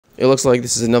It looks like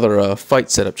this is another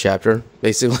fight setup chapter.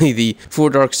 Basically, the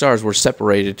 4 Dark Stars were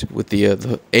separated with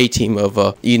the A team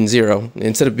of Eden Zero.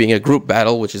 Instead of being a group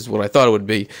battle, which is what I thought it would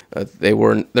be,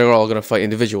 they're all going to fight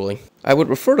individually. I would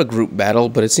prefer a group battle,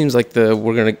 but it seems like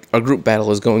our group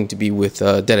battle is going to be with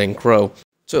Dead End Crow.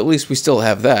 So at least we still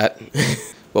have that.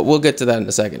 But we'll get to that in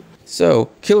a second. So,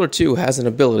 Killer 2 has an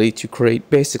ability to create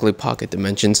basically pocket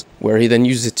dimensions, where he then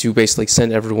uses it to basically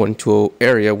send everyone to an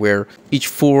area where each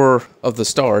 4 of the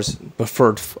stars'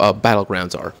 preferred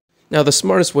battlegrounds are. Now, the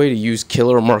smartest way to use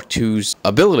Killer Mark II's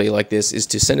ability like this is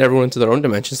to send everyone to their own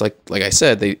dimensions, like I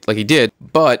said, like he did,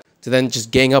 but to then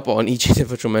just gang up on each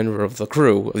individual member of the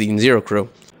crew, of the Eden Zero crew.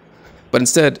 But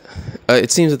instead,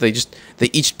 it seems that they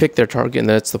each pick their target, and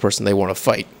that's the person they want to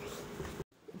fight.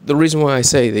 The reason why I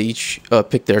say they each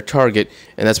pick their target,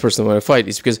 and that's the person they want to fight,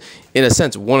 is because, in a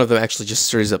sense, one of them actually just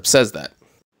straight up says that.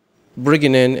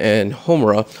 Brigaden and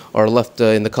Homura are left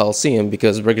in the Coliseum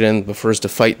because Brigaden prefers to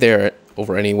fight there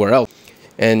over anywhere else,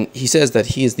 and he says that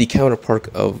he is the counterpart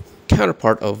of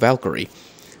Valkyrie,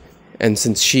 and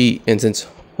since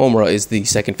Homura is the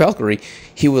second Valkyrie,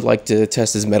 he would like to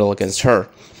test his mettle against her.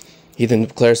 He then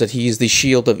declares that he is the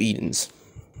Shield of Edens.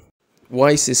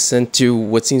 Weiss is sent to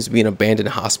what seems to be an abandoned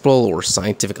hospital or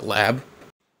scientific lab.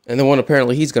 And the one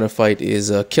apparently he's going to fight is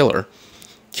Killer.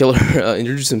 Killer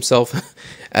introduced himself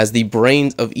as the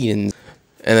Brains of Edens.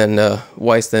 And then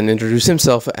Weiss then introduced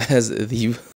himself as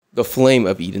the Flame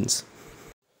of Edens.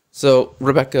 So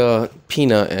Rebecca,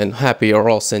 Pina, and Happy are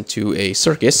all sent to a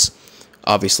circus.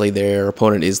 Obviously their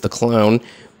opponent is the clown.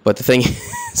 But the thing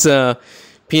is,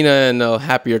 Pina and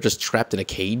Happy are just trapped in a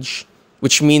cage.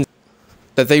 Which means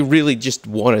that they really just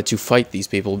wanted to fight these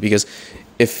people, because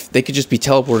if they could just be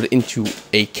teleported into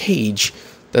a cage,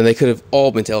 then they could have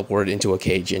all been teleported into a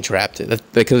cage and trapped.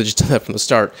 They could have just done that from the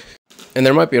start. And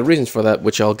there might be a reason for that,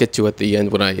 which I'll get to at the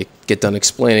end when I get done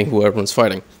explaining who everyone's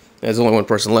fighting. There's only one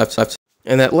person left.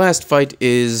 And that last fight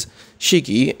is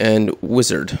Shiki and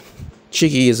Wizard.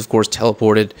 Shiki is, of course,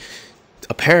 teleported,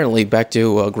 apparently, back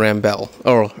to Graham Bell,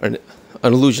 or an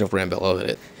illusion of Graham Bell of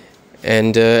it.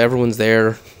 And everyone's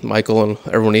there, Michael and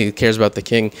everyone who cares about the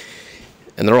king,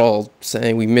 and they're all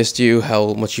saying, "We missed you,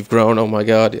 how much you've grown, oh my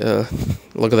god,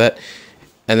 look at that."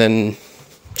 And then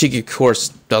Shiki, of course,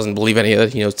 doesn't believe any of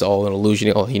it. He knows it's all an illusion,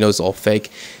 he knows it's all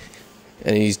fake,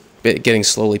 and he's getting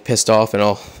slowly pissed off and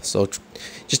all, so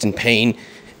just in pain.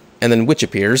 And then Witch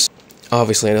appears,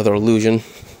 obviously another illusion.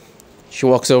 She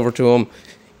walks over to him,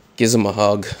 gives him a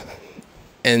hug,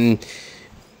 and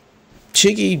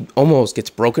Shiki almost gets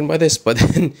broken by this, but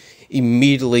then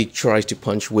immediately tries to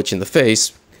punch Witch in the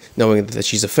face, knowing that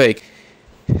she's a fake.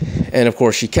 And of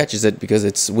course she catches it because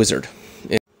it's Wizard.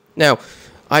 Now,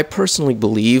 I personally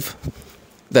believe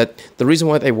that the reason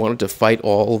why they wanted to fight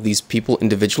all of these people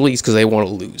individually is because they want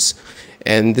to lose.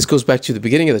 And this goes back to the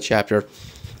beginning of the chapter,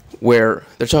 where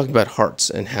they're talking about hearts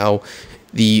and how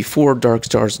the 4 Dark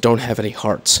Stars don't have any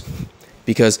hearts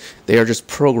because they are just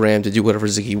programmed to do whatever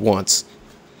Ziggy wants.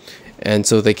 And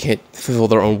so they can't fulfill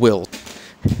their own will.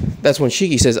 That's when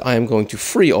Shiki says, "I am going to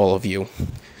free all of you."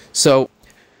 So,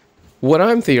 what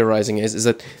I'm theorizing is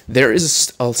that there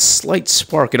is a slight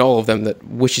spark in all of them that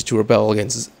wishes to rebel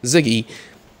against Ziggy,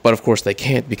 but of course they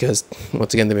can't because,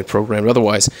 once again, they've been programmed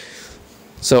otherwise.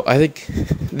 So I think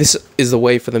this is the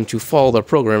way for them to follow their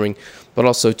programming, but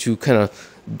also to kind of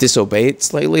disobey it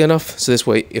slightly enough, so this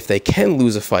way, if they can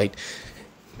lose a fight,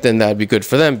 then that'd be good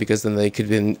for them, because then they could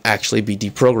then actually be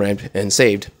deprogrammed and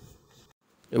saved.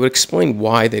 It would explain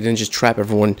why they didn't just trap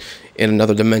everyone in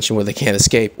another dimension where they can't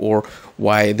escape, or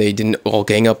why they didn't all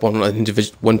gang up on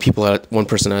one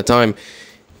person at a time,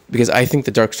 because I think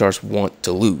the Dark Stars want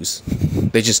to lose.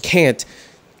 They just can't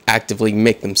actively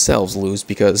make themselves lose,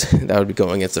 because that would be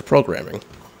going against their programming.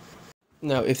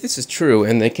 Now, if this is true,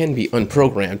 and they can be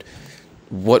unprogrammed,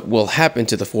 what will happen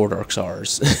to the 4 Dark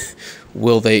Stars?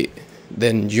 Will they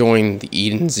then join the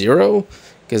Eden Zero?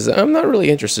 Because I'm not really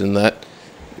interested in that.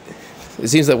 It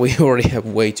seems that we already have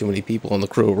way too many people on the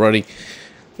crew already.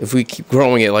 If we keep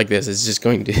growing it like this, it's just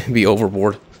going to be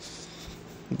overboard.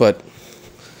 But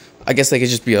I guess they could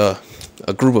just be a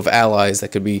group of allies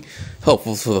that could be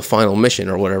helpful for the final mission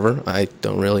or whatever. I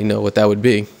don't really know what that would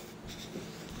be.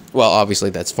 Well,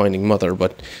 obviously that's finding Mother,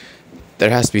 but there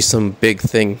has to be some big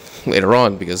thing later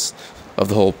on because of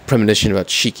the whole premonition about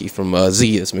Shiki from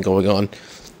Z that's been going on.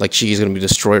 Like, Shiki's going to be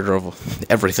destroyer of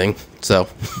everything, so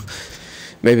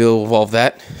maybe they'll evolve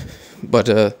that. But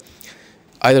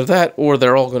either that, or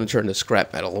they're all going to turn to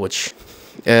scrap metal, which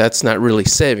that's not really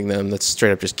saving them, that's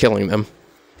straight up just killing them.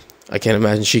 I can't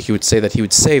imagine Shiki would say that he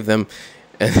would save them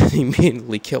and then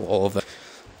immediately kill all of them.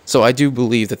 So I do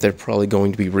believe that they're probably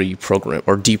going to be reprogrammed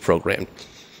or deprogrammed.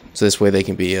 so this way they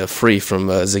can be free from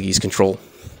Ziggy's control.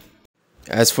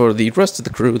 As for the rest of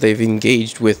the crew, they've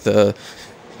engaged with Dead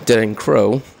End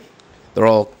Crow. They're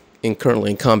all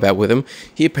currently in combat with him.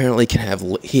 He apparently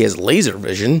has laser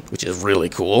vision, which is really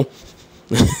cool.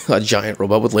 A giant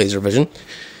robot with laser vision.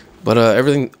 But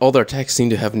all their attacks seem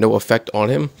to have no effect on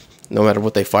him, no matter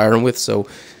what they fire him with, so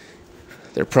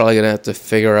they're probably going to have to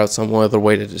figure out some other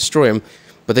way to destroy him.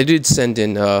 But they did send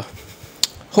in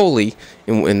Holy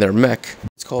in their mech.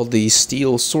 It's called the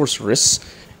Steel Sorceress,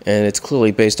 and it's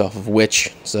clearly based off of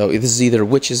Witch. So this is either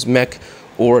Witch's mech,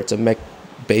 or it's a mech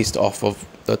based off of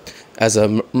as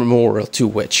a memorial to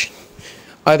Witch.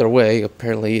 Either way,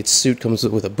 apparently its suit comes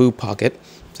with a boob pocket.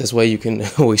 This way you can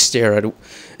always stare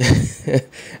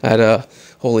at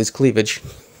Holy's cleavage.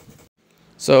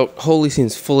 So Holy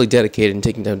seems fully dedicated in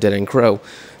taking down Dead End Crow.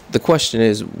 The question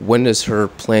is, when does her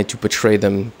plan to betray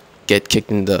them get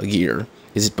kicked into gear?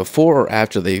 Is it before or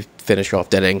after they finish off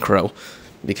Dead End Crow?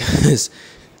 Because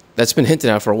that's been hinted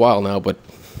at for a while now, but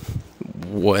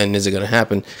when is it going to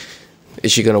happen?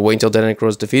 Is she going to wait until Dead End Crow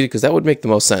is defeated? Because that would make the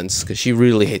most sense, because she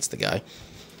really hates the guy.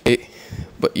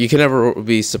 But you can never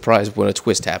be surprised when a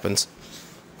twist happens.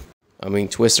 I mean,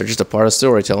 twists are just a part of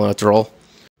storytelling after all.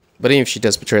 But even if she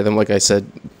does betray them, like I said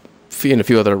in a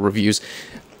few other reviews,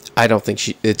 I don't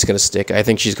think it's going to stick. I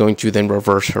think she's going to then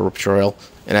reverse her betrayal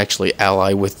and actually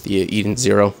ally with the Eden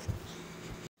Zero.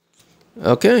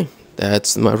 Okay,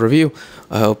 that's my review.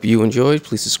 I hope you enjoyed.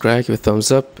 Please subscribe, give a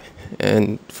thumbs up,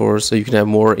 and so you can have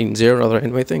more Eden Zero and other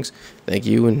anime things. Thank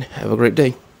you, and have a great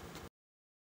day.